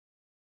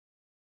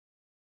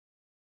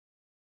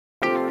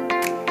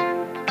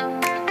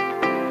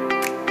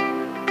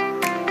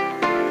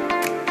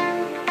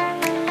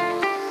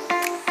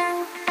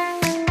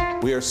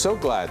We are so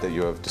glad that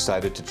you have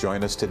decided to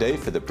join us today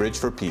for the Bridge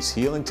for Peace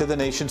Healing to the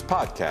Nations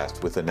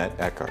podcast with Annette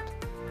Eckhart.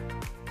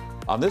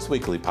 On this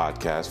weekly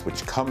podcast,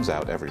 which comes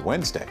out every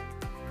Wednesday,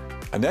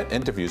 Annette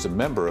interviews a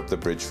member of the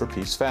Bridge for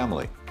Peace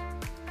family.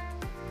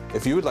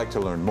 If you would like to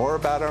learn more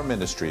about our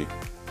ministry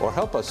or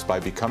help us by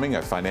becoming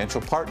a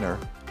financial partner,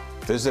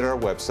 visit our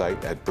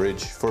website at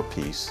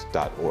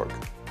bridgeforpeace.org.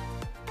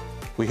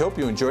 We hope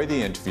you enjoy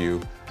the interview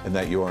and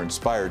that you are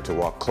inspired to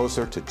walk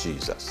closer to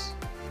Jesus.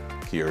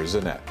 Here is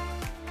Annette.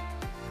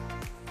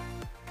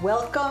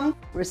 Welcome.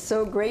 We're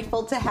so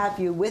grateful to have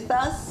you with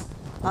us.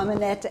 I'm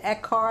Annette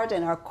Eckhart,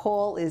 and our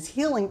call is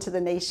Healing to the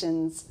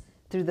Nations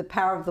through the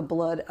power of the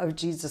blood of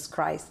Jesus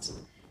Christ.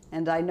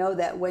 And I know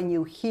that when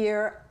you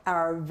hear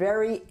our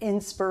very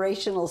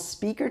inspirational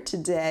speaker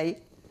today,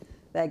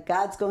 that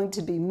God's going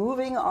to be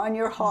moving on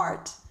your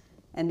heart,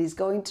 and He's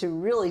going to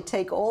really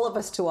take all of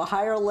us to a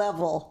higher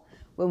level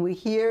when we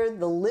hear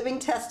the living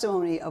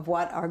testimony of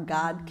what our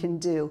God can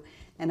do.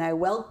 And I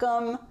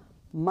welcome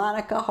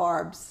Monica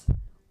Harbs.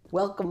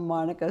 Welcome,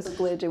 Monica. So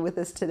glad you're with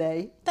us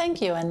today. Thank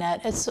you,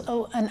 Annette. It's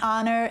an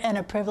honor and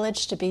a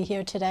privilege to be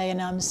here today,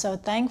 and I'm so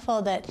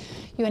thankful that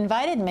you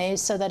invited me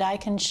so that I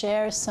can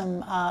share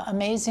some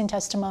amazing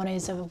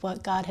testimonies of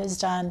what God has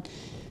done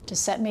to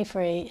set me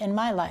free in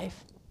my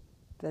life.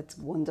 That's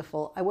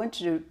wonderful. I'm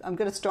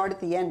going to start at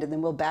the end and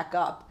then we'll back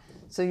up.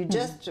 So you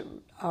just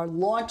are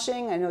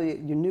launching, I know,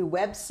 your new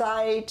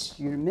website,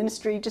 your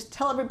ministry. Just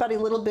tell everybody a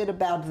little bit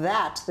about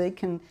that. They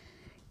can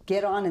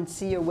get on and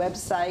see your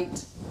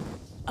website.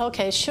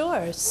 Okay,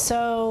 sure.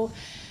 So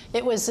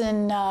it was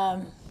in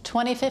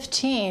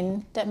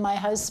 2015 that my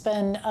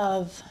husband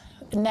of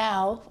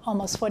now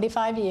almost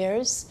 45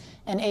 years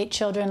and 8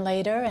 children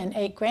later and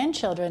 8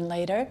 grandchildren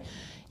later,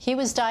 he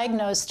was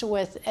diagnosed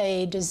with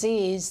a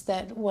disease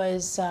that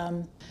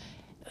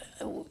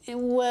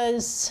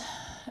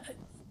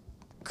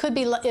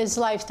is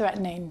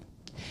life-threatening.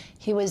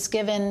 He was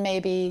given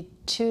maybe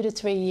 2 to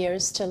 3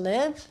 years to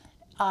live,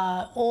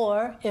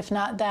 or if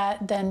not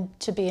that, then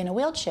to be in a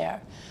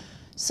wheelchair.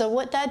 So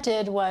what that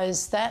did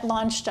was that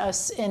launched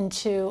us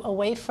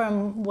away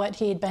from what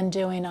he'd been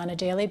doing on a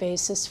daily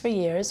basis for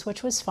years,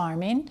 which was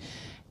farming,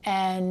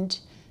 and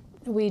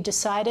we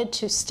decided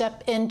to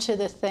step into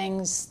the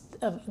things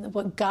of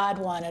what God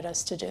wanted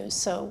us to do.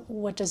 So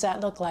what does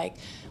that look like?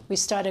 We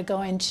started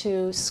going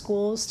to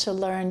schools to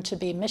learn to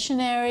be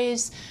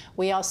missionaries.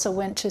 We also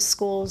went to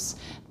schools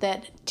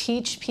that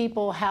teach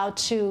people how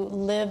to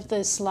live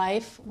this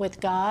life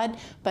with God,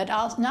 but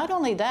not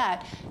only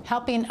that,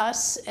 helping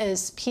us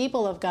as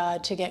people of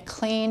God to get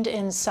cleaned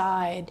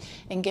inside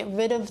and get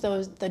rid of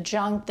the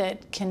junk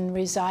that can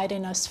reside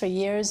in us for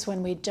years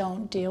when we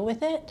don't deal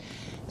with it.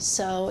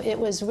 So it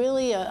was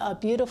really a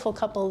beautiful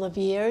couple of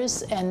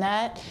years, and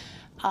that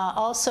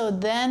also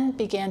then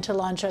began to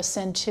launch us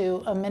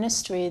into a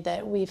ministry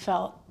that we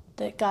felt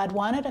that God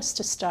wanted us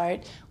to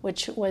start,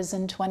 which was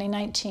in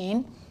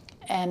 2019,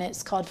 and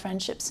it's called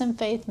Friendships and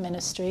Faith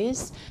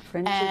Ministries.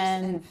 Friendships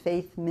and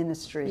Faith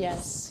Ministries.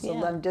 Yes. So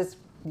yeah.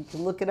 You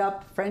can look it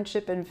up,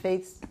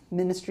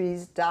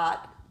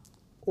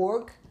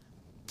 friendshipandfaithministries.org.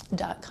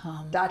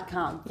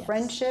 .com. Yes.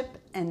 Friendship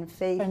and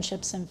Faith.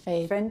 Friendships and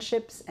Faith.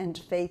 Friendships and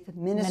Faith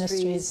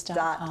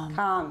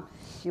Ministries.com.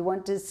 If you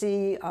want to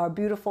see our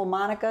beautiful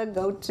Monica,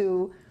 go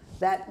to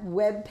that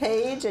web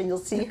page and you'll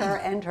see her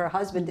and her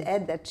husband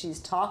Ed that she's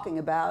talking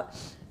about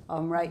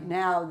right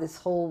now, this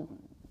whole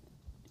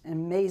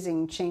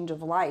amazing change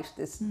of life,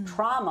 this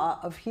trauma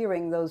of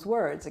hearing those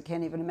words. I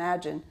can't even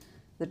imagine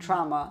the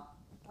trauma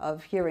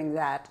of hearing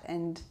that.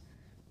 And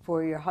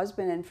for your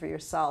husband and for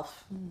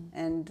yourself,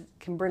 and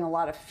can bring a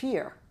lot of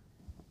fear,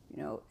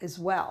 as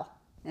well.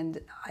 And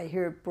I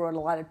hear it brought a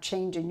lot of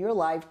change in your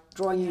life,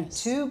 drawing you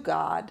to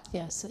God.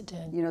 Yes, it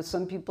did.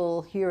 Some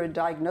people hear a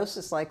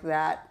diagnosis like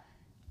that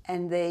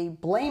and they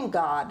blame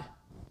God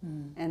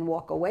and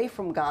walk away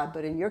from God.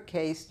 But in your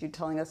case, you're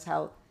telling us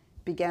how it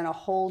began a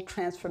whole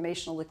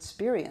transformational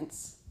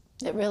experience.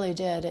 It really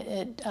did.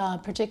 It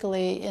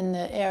particularly in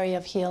the area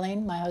of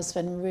healing, my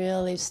husband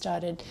really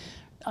started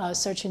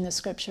searching the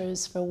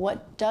scriptures for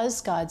what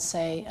does God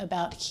say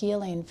about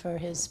healing for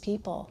His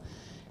people.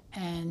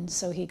 And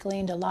so he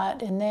gleaned a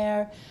lot in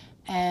there,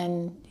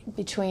 and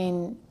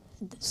between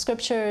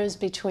scriptures,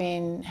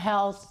 between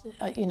health,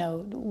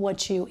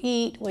 what you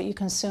eat, what you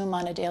consume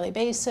on a daily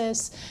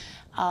basis,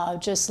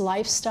 just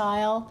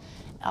lifestyle,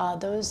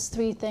 those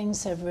 3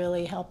 things have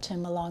really helped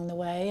him along the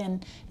way.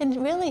 And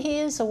really, he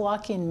is a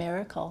walking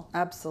miracle.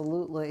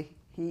 Absolutely,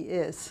 he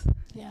is.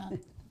 Yeah.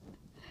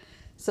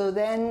 So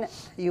then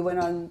you went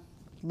on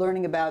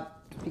learning about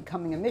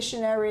becoming a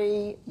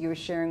missionary. You were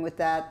sharing with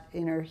that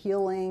inner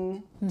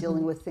healing,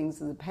 dealing with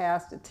things in the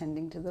past,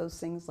 attending to those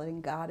things, letting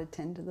God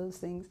attend to those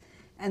things.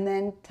 And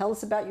then tell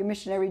us about your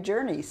missionary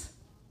journeys.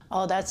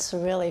 Oh, that's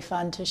really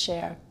fun to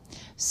share.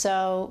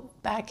 So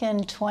back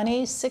in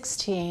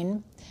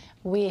 2016,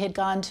 we had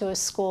gone to a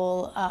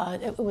school.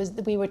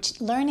 We were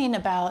learning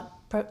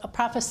about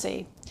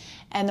prophecy,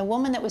 and the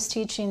woman that was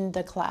teaching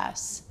the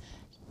class,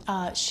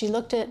 she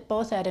looked at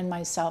both Ed and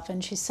myself,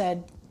 and she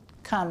said,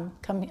 come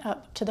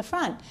up to the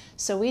front.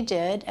 So we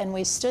did, and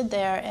we stood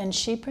there, and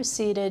she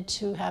proceeded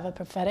to have a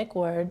prophetic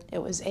word.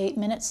 It was 8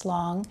 minutes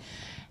long.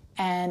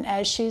 And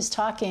as she's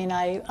talking,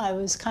 I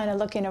was kind of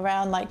looking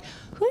around like,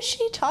 who's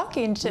she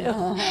talking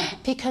to?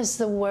 Because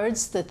the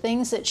words, the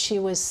things that she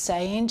was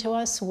saying to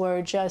us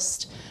were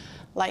just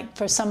like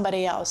for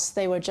somebody else.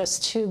 They were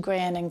just too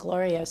grand and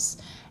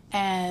glorious.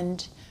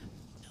 And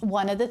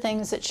one of the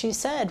things that she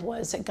said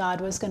was that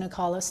God was going to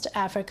call us to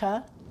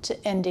Africa,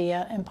 to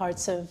India, and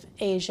parts of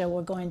Asia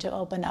were going to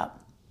open up.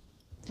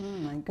 Oh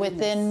my goodness.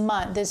 Within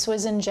months, this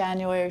was in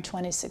January of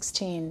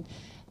 2016.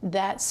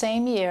 That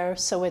same year,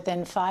 so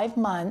within 5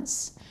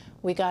 months,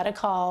 we got a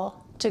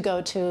call to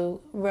go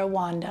to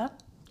Rwanda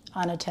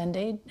on a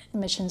 10-day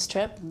missions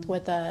trip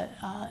with an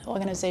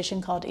organization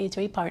called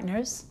E3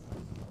 Partners.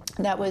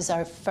 That was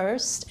our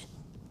first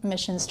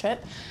missions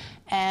trip.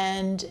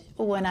 And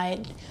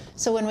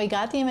when we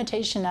got the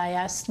invitation, I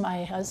asked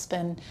my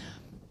husband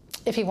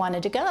if he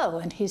wanted to go.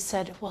 And he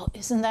said, well,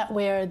 isn't that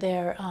where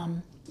they're,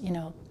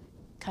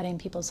 cutting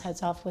people's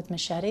heads off with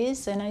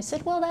machetes? And I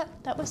said, well,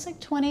 that was like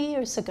 20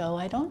 years ago.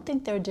 I don't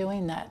think they're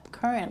doing that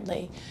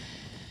currently.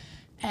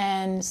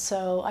 And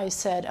so I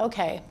said,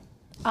 okay.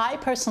 I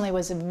personally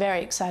was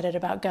very excited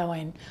about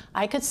going.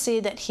 I could see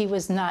that he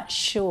was not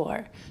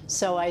sure.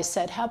 So I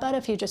said, how about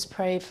if you just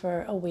pray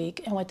for a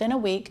week? And within a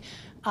week,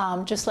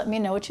 just let me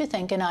know what you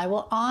think, and I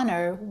will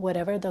honor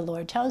whatever the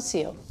Lord tells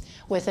you.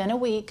 Within a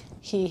week,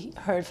 he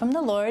heard from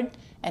the Lord,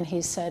 and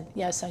he said,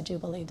 yes, I do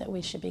believe that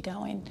we should be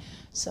going.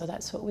 So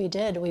that's what we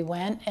did. We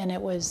went, and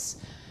it was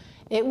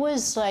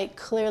like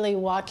clearly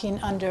walking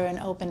under an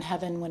open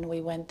heaven when we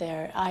went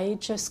there. I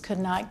just could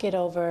not get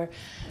over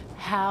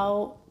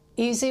how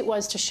easy it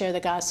was to share the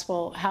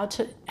gospel,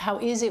 how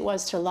easy it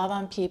was to love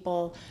on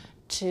people,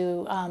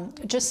 to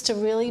just to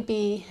really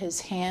be his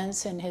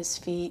hands and his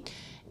feet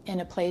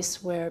in a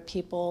place where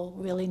people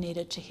really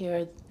needed to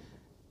hear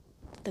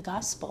the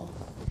gospel.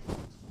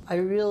 I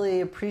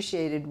really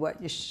appreciated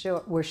what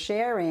you were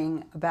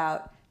sharing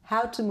about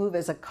how to move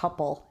as a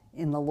couple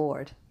in the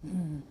Lord.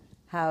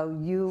 How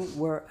you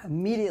were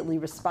immediately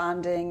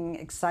responding,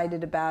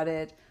 excited about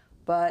it,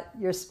 but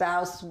your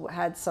spouse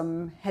had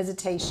some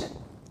hesitation.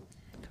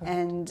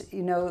 And,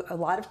 a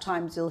lot of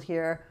times you'll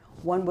hear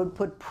one would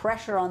put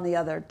pressure on the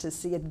other to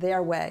see it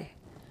their way.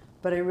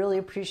 But I really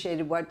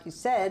appreciated what you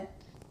said,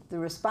 the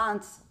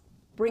response,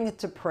 bring it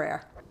to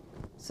prayer.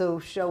 So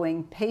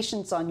showing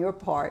patience on your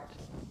part,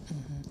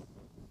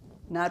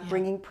 not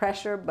bringing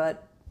pressure,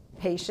 but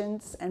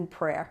patience and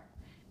prayer.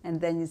 And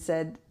then you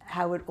said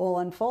how it all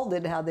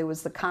unfolded, how there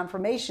was the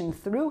confirmation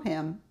through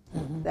him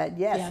that,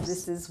 yes,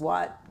 this is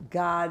what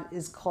God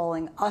is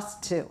calling us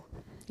to.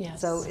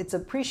 Yes. So it's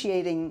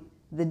appreciating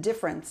the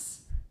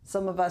difference.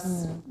 Some of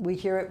us, we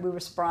hear it, we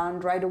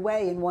respond right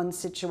away in one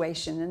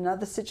situation. In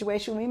another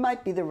situation, we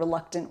might be the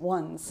reluctant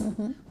ones.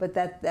 But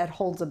that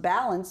holds a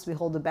balance. We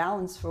hold a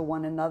balance for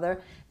one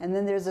another. And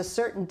then there's a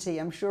certainty,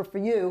 I'm sure for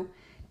you,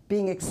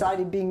 being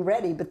excited, being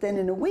ready. But then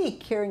in a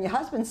week, hearing your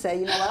husband say,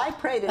 you know what, I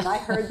prayed and I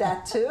heard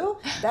that too.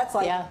 That's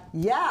like,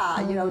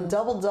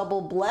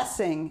 double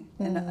blessing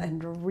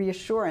and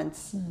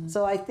reassurance.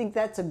 So I think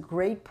that's a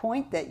great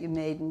point that you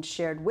made and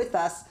shared with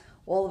us.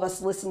 All of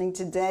us listening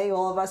today,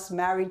 all of us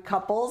married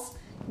couples,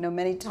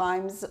 many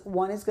times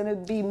one is going to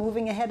be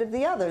moving ahead of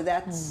the other.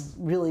 That's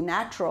really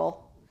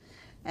natural.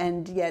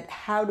 And yet,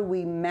 how do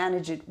we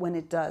manage it when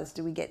it does?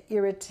 Do we get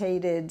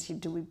irritated?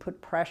 Do we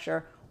put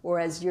pressure? Or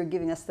as you're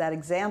giving us that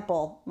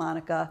example,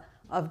 Monica,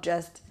 of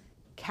just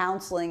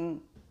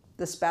counseling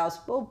the spouse,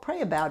 well,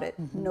 pray about it.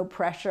 No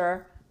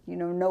pressure,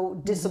 no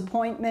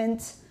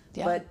disappointment,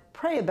 but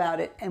pray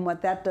about it. And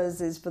what that does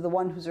is, for the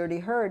one who's already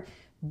heard,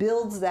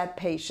 builds that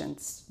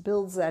patience,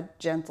 builds that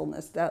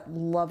gentleness, that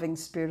loving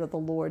spirit of the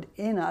Lord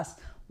in us,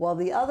 while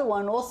the other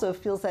one also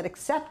feels that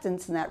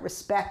acceptance and that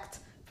respect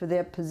for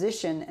their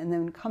position, and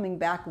then coming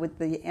back with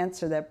the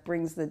answer that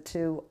brings the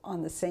two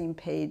on the same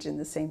page in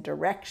the same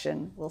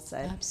direction, we'll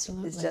say.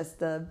 Absolutely. It's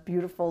just a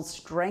beautiful,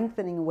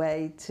 strengthening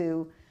way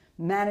to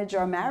manage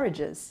our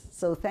marriages.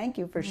 So thank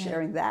you for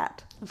sharing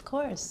that. Of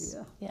course.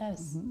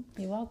 Yes.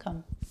 You're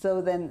welcome.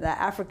 So then the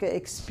Africa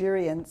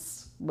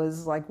experience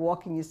was like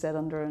walking, you said,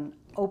 under an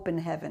open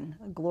heaven,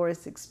 a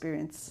glorious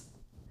experience.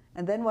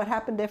 And then what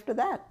happened after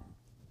that?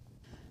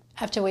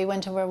 After we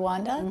went to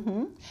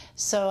Rwanda?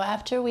 So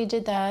after we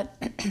did that,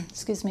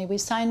 we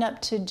signed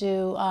up to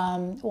do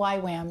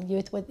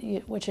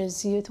YWAM, which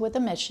is Youth with a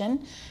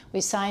Mission.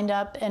 We signed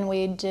up and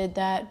we did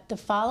that the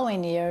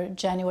following year,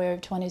 January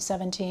of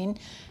 2017.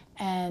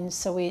 And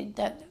so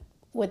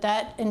what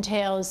that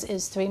entails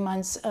is 3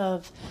 months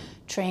of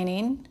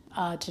training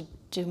to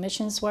do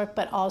missions work,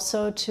 but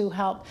also to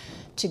help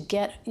to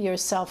get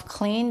yourself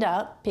cleaned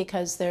up,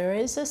 because there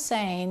is a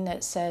saying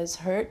that says,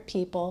 hurt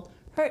people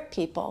hurt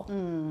people.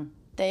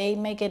 They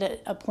make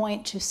it a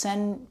point to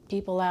send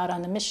people out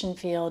on the mission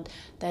field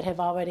that have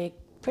already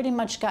pretty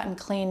much gotten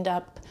cleaned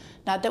up.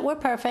 Not that we're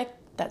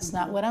perfect, That's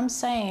not what I'm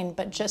saying,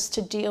 but just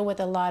to deal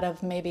with a lot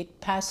of maybe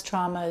past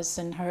traumas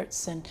and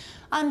hurts and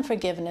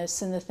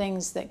unforgiveness and the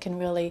things that can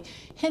really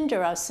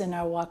hinder us in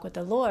our walk with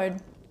the Lord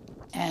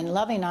and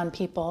loving on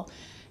people.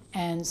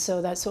 And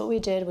so that's what we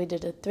did. We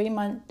did a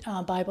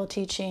 3-month Bible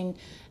teaching.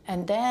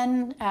 And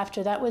then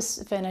after that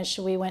was finished,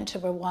 we went to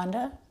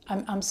Rwanda.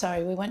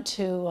 We went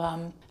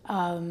to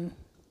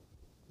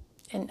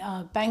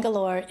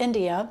Bangalore,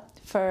 India,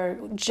 for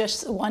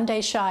just 1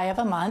 day shy of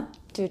a month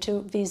due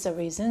to visa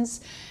reasons.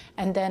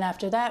 And then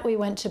after that, we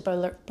went to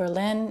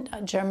Berlin,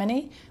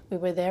 Germany. We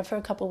were there for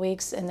a couple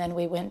weeks, and then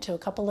we went to a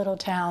couple little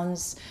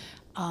towns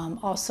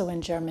also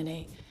in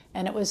Germany.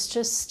 And it was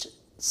just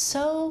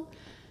such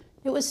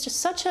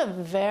a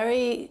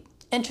very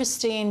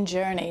interesting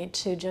journey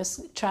to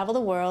just travel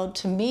the world,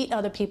 to meet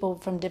other people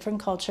from different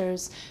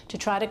cultures, to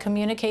try to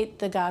communicate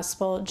the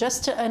gospel,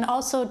 and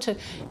also to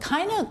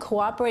kind of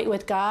cooperate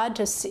with God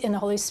in the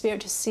Holy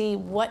Spirit to see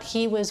what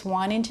He was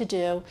wanting to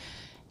do,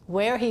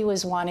 where He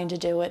was wanting to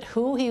do it,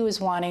 who He was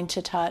wanting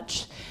to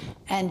touch,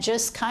 and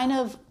just kind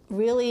of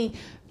really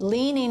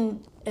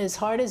leaning as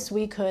hard as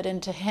we could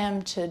into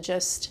Him to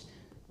just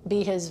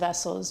be His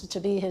vessels, to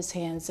be His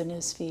hands and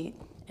His feet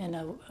in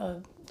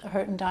a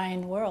hurt and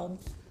dying world.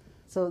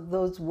 So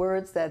those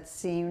words that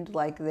seemed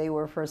like they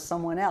were for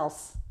someone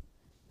else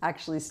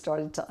actually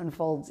started to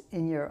unfold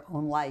in your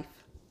own life.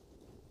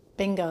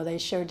 Bingo, they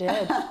sure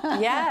did.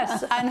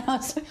 Yes, I know.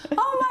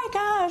 Oh my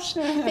gosh.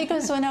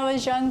 Because when I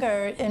was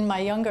younger, in my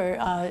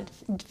younger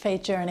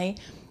faith journey,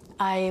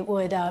 I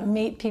would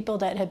meet people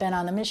that had been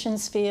on the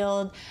missions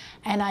field,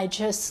 and I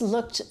just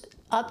looked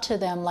up to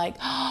them like,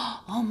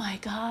 oh my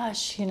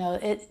gosh,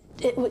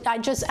 I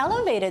just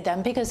elevated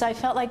them because I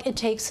felt like it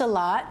takes a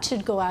lot to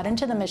go out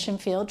into the mission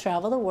field,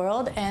 travel the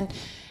world,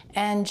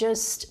 and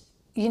just,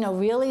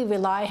 really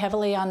rely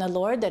heavily on the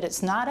Lord, that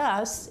it's not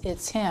us,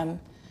 it's Him.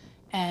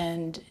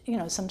 And,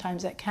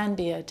 sometimes that can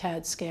be a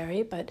tad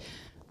scary, but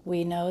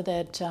we know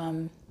that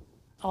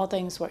all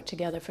things work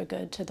together for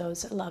good to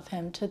those that love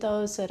Him, to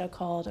those that are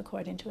called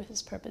according to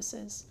His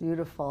purposes.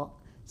 Beautiful.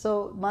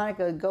 So,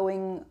 Monica,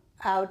 going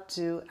out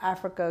to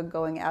Africa,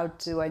 going out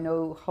to, I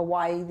know,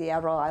 Hawaii, the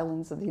outer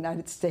islands of the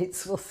United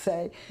States, we'll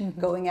say,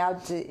 going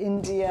out to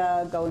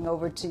India, going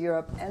over to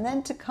Europe, and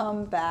then to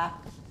come back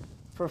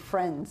for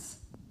Friends,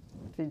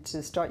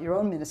 to start your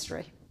own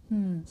ministry.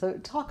 So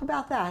talk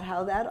about that,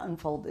 how that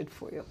unfolded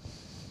for you.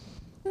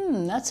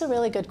 That's a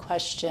really good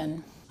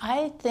question.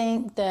 I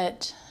think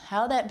that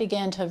how that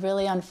began to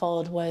really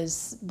unfold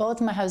was both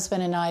my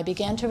husband and I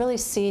began to really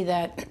see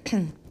that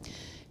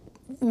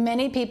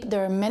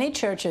there are many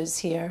churches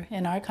here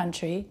in our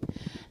country.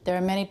 There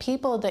are many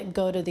people that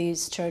go to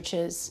these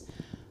churches,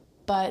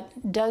 but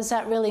does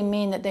that really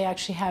mean that they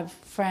actually have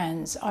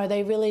friends? Are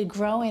they really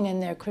growing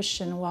in their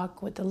Christian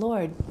walk with the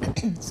Lord?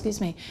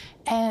 Excuse me.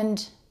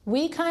 And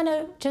we kind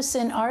of, just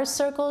in our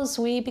circles,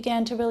 we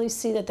began to really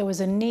see that there was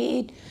a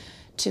need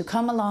to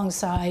come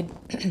alongside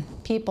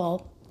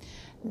people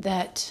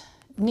that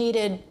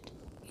needed,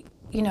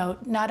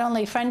 not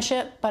only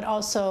friendship, but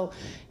also,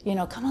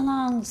 come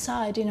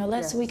alongside,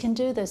 we can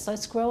do this.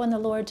 Let's grow in the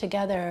Lord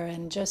together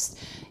and just,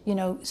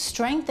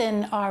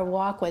 strengthen our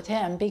walk with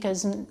Him,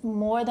 because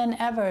more than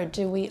ever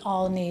do we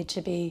all need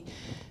to be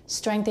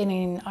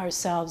strengthening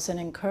ourselves and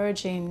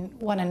encouraging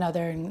one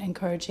another and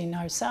encouraging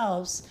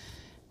ourselves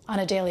on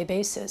a daily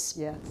basis.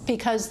 Yes.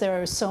 Because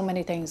there are so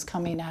many things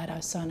coming at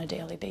us on a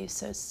daily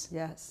basis.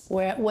 Yes.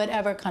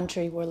 Whatever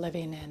country we're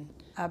living in.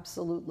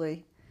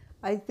 Absolutely.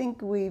 I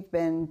think we've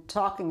been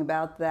talking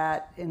about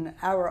that in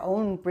our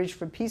own Bridge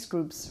for Peace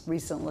groups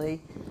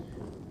recently,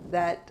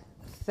 that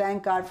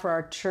thank God for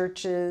our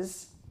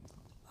churches,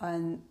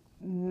 and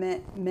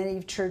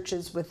many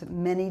churches with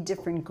many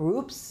different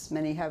groups.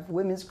 Many have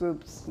women's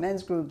groups,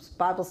 men's groups,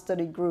 Bible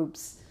study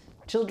groups,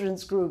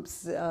 children's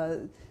groups,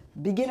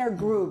 beginner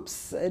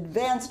groups,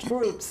 advanced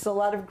groups, a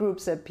lot of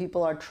groups that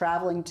people are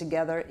traveling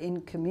together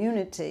in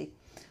community.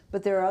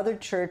 But there are other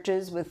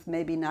churches with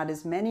maybe not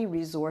as many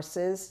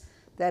resources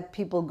that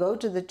people go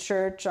to the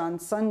church on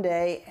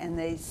Sunday and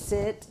they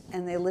sit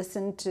and they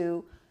listen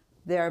to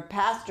their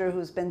pastor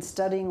who's been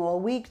studying all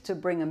week to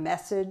bring a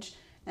message,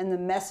 and the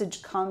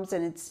message comes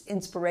and it's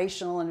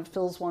inspirational and it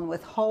fills one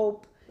with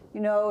hope,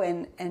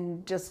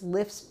 and just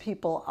lifts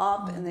people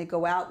up, and they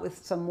go out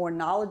with some more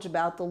knowledge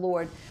about the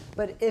Lord.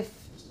 But if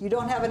you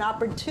don't have an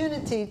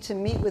opportunity to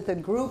meet with a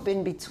group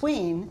in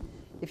between,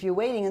 if you're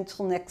waiting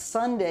until next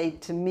Sunday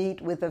to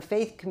meet with a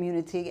faith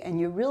community, and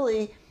you're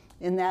really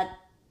in that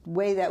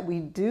way that we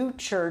do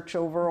church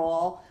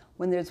overall,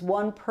 when there's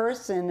one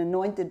person,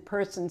 anointed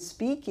person,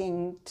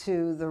 speaking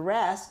to the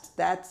rest,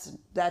 that's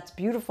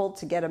beautiful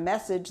to get a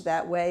message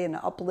that way, an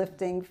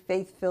uplifting,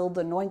 faith-filled,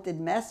 anointed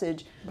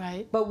message.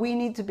 Right. But we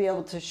need to be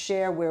able to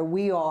share where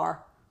we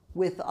are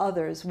with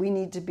others. We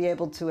need to be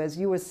able to, as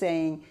you were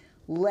saying,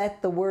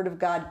 let the Word of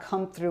God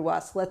come through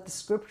us. Let the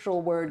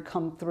scriptural word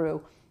come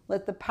through.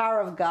 Let the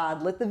power of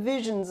God, let the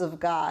visions of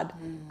God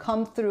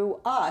come through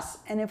us.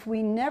 And if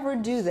we never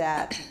do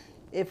that,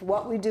 if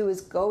what we do is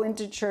go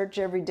into church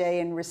every day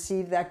and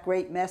receive that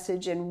great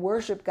message and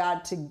worship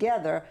God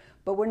together,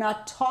 but we're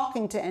not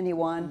talking to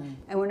anyone,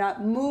 and we're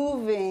not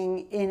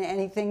moving in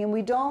anything, and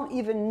we don't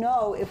even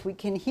know if we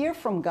can hear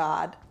from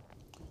God.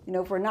 You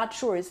know, if we're not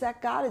sure, is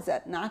that God? Is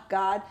that not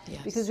God?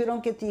 Yes. Because we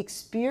don't get the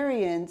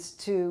experience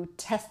to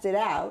test it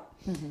out,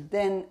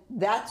 then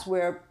that's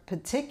where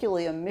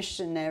particularly a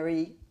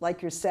missionary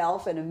like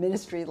yourself and a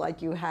ministry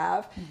like you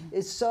have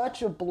is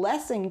such a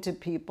blessing to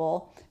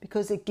people,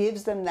 because it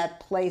gives them that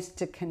place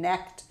to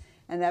connect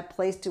and that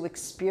place to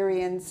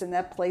experience and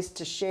that place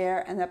to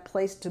share and that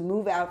place to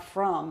move out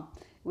from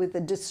with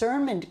a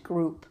discernment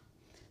group.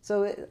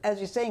 So as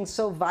you're saying,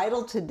 so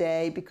vital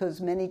today,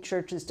 because many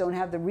churches don't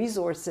have the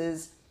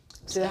resources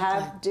to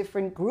have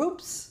different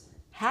groups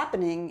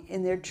happening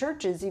in their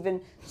churches.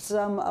 Even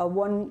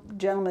one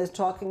gentleman I was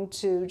talking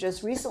to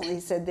just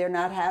recently said they're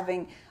not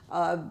having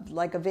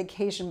like a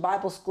vacation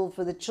Bible school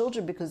for the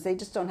children because they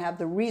just don't have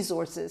the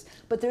resources.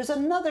 But there's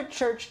another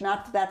church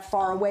not that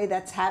far away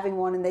that's having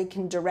one, and they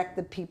can direct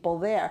the people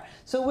there.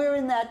 So we're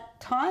in that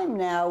time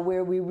now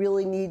where we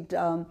really need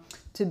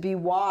to be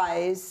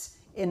wise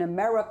in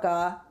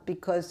America,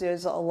 because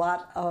there's a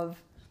lot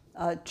of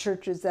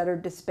churches that are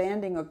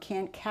disbanding or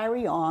can't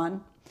carry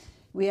on.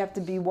 We have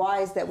to be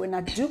wise that we're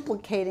not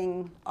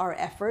duplicating our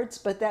efforts,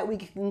 but that we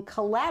can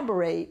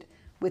collaborate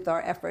with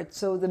our efforts.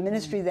 So the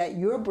ministry that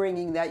you're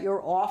bringing, that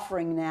you're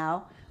offering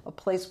now, a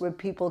place where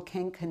people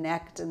can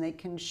connect and they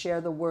can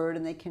share the word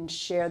and they can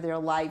share their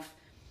life,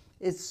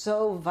 is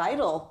so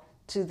vital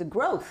to the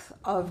growth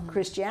of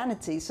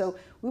Christianity. So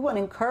we want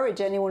to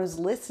encourage anyone who's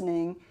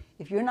listening,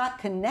 if you're not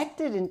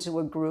connected into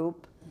a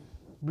group,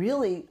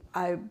 really,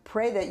 I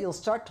pray that you'll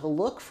start to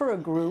look for a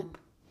group.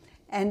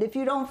 And if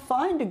you don't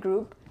find a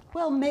group,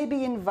 well,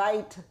 maybe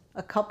invite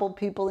a couple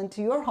people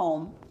into your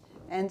home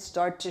and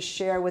start to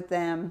share with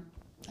them.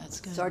 That's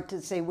good. Start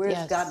to say,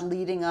 where's God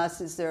leading us?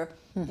 Is there,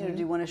 you know, do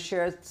you want to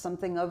share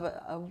something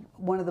of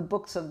one of the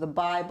books of the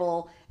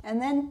Bible?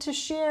 And then to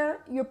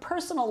share your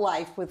personal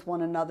life with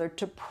one another,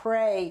 to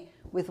pray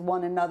with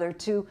one another,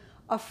 to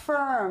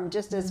affirm,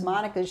 just as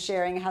Monica's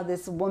sharing how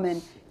this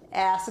woman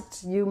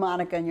asked you,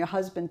 Monica, and your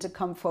husband to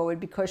come forward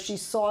because she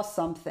saw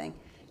something,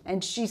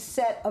 and she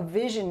set a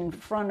vision in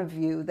front of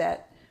you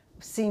that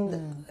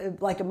seemed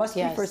like it must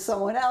be for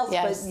someone else,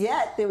 but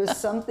yet there was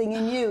something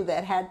in you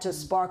that had to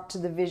spark to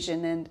the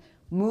vision and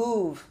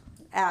move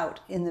out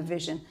in the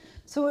vision.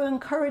 So I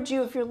encourage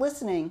you, if you're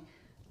listening,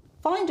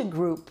 find a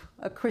group,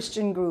 a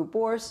Christian group,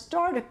 or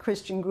start a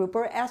Christian group,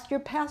 or ask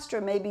your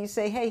pastor. Maybe you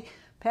say, hey,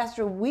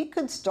 Pastor, we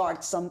could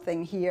start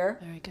something here.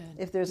 Very good.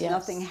 If there's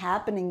nothing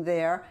happening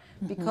there,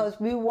 because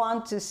we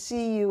want to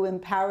see you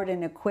empowered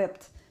and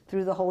equipped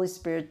through the Holy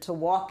Spirit to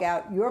walk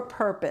out your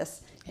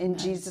purpose in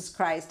Jesus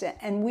Christ.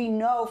 And we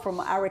know from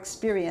our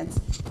experience,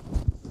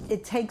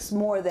 it takes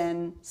more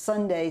than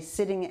Sunday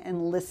sitting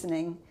and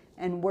listening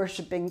and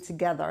worshiping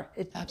together.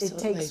 It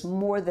takes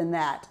more than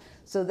that.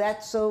 So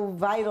that's so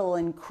vital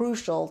and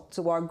crucial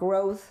to our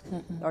growth,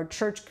 our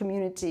church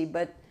community.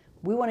 But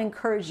we want to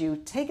encourage you,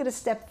 take it a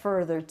step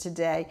further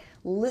today.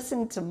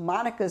 Listen to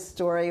Monica's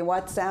story,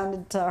 what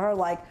sounded to her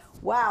like,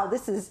 wow,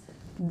 this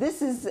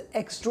is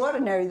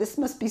extraordinary. This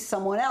must be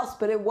someone else.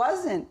 But it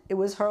wasn't. It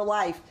was her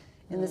life.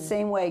 In the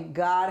same way,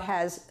 God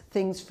has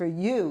things for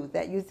you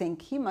that you think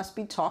he must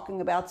be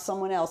talking about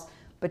someone else.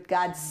 But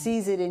God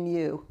sees it in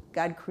you.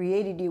 God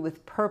created you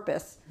with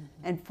purpose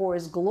and for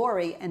his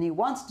glory. And he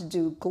wants to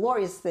do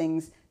glorious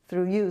things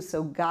through you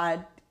so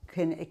God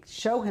can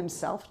show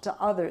himself to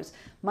others.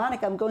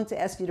 Monica, I'm going to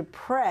ask you to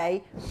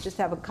pray. Just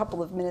have a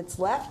couple of minutes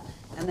left.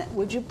 And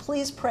would you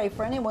please pray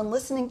for anyone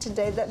listening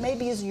today that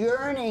maybe is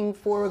yearning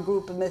for a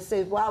group and may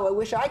say, wow, I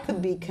wish I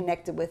could be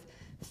connected with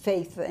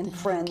faith and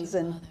friends.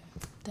 And,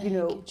 you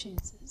know,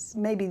 Jesus.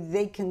 Maybe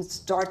they can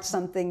start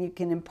something. You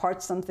can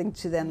impart something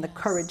to them, the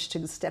courage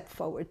to step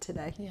forward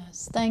today.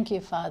 Yes. Thank you,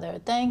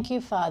 Father. Thank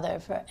you, Father,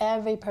 for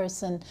every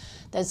person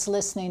that's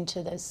listening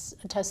to this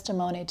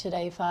testimony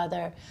today,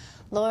 Father.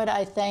 Lord,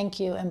 I thank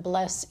you and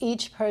bless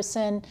each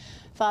person.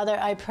 Father,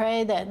 I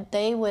pray that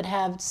they would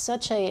have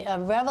such a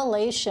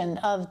revelation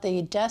of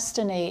the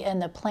destiny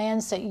and the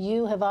plans that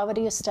you have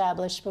already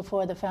established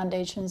before the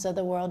foundations of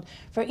the world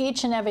for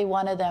each and every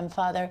one of them,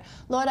 Father.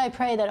 Lord, I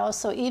pray that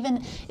also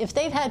even if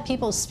they've had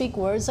people speak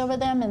words over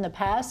them in the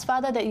past,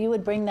 Father, that you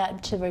would bring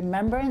that to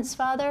remembrance,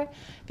 Father,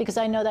 because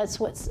I know that's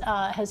what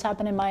has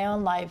happened in my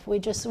own life. We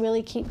just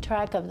really keep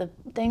track of the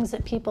things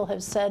that people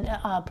have said,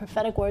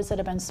 prophetic words that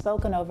have been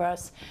spoken over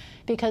us,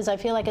 because I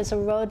feel like it's a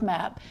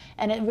roadmap,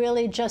 and it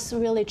really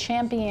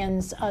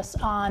champions us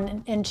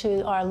on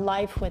into our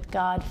life with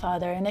God,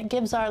 Father, and it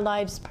gives our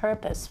lives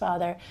purpose,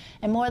 Father.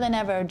 And more than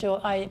ever, do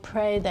I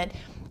pray that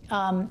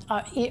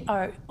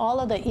all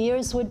of the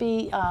ears would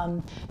be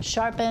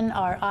sharpened,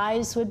 our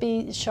eyes would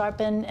be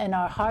sharpened, and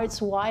our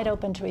hearts wide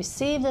open to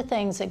receive the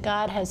things that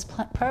God has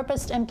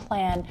purposed and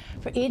planned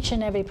for each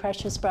and every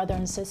precious brother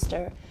and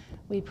sister.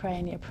 We pray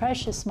in your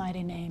precious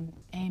mighty name.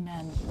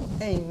 Amen.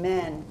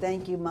 Amen.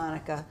 Thank you,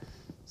 Monica.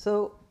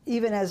 So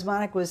even as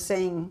Monica was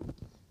saying,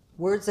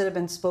 words that have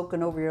been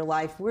spoken over your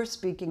life. We're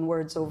speaking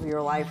words over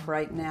your life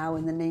right now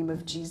in the name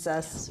of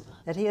Jesus,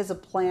 that He has a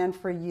plan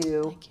for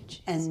you,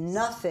 and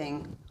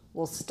nothing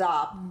will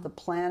stop the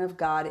plan of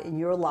God in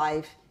your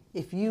life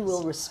if you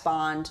will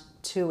respond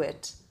to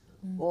it.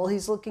 All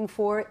He's looking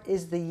for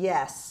is the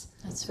yes.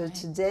 So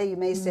today you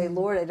may say,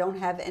 Lord, I don't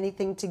have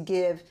anything to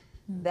give.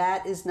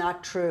 That is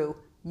not true.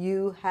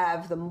 You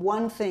have the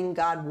one thing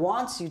God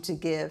wants you to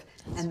give,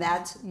 and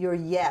that's your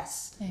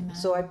yes. Amen.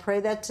 So I pray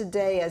that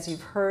today, as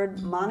you've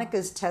heard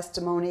Monica's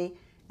testimony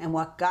and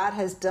what God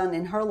has done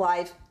in her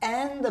life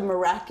and the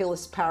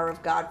miraculous power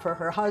of God for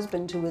her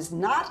husband who is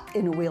not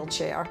in a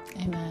wheelchair.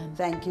 Amen.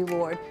 Thank you,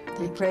 Lord.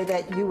 We pray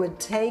that you would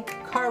take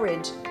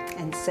courage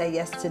and say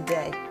yes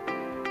today.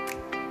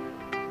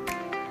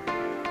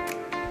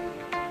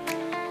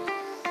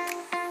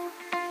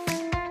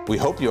 We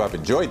hope you have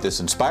enjoyed this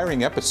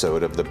inspiring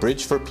episode of the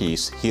Bridge for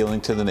Peace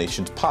Healing to the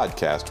Nations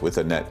podcast with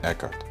Annette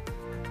Eckert.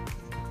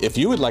 If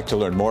you would like to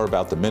learn more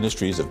about the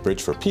ministries of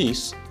Bridge for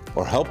Peace,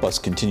 or help us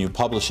continue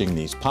publishing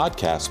these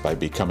podcasts by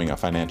becoming a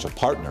financial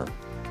partner,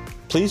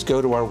 please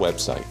go to our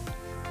website,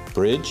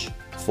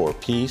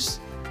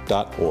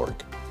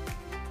 bridgeforpeace.org.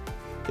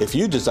 If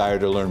you desire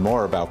to learn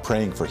more about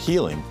praying for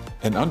healing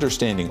and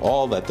understanding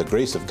all that the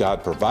grace of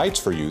God provides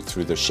for you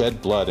through the shed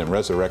blood and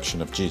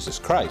resurrection of Jesus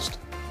Christ,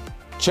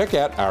 check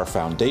out our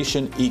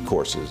Foundation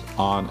e-courses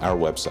on our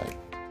website.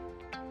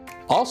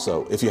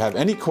 Also, if you have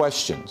any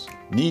questions,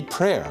 need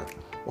prayer,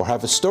 or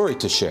have a story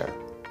to share,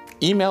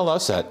 email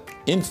us at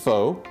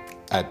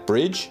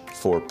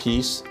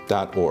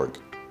info@bridgeforpeace.org.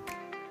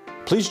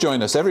 Please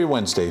join us every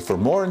Wednesday for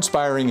more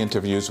inspiring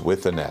interviews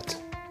with Annette.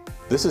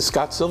 This is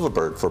Scott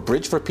Silverberg for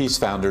Bridge for Peace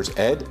founders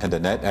Ed and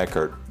Annette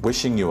Eckert,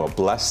 wishing you a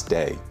blessed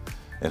day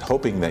and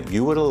hoping that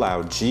you would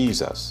allow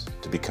Jesus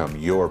to become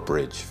your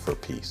bridge for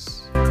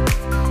peace.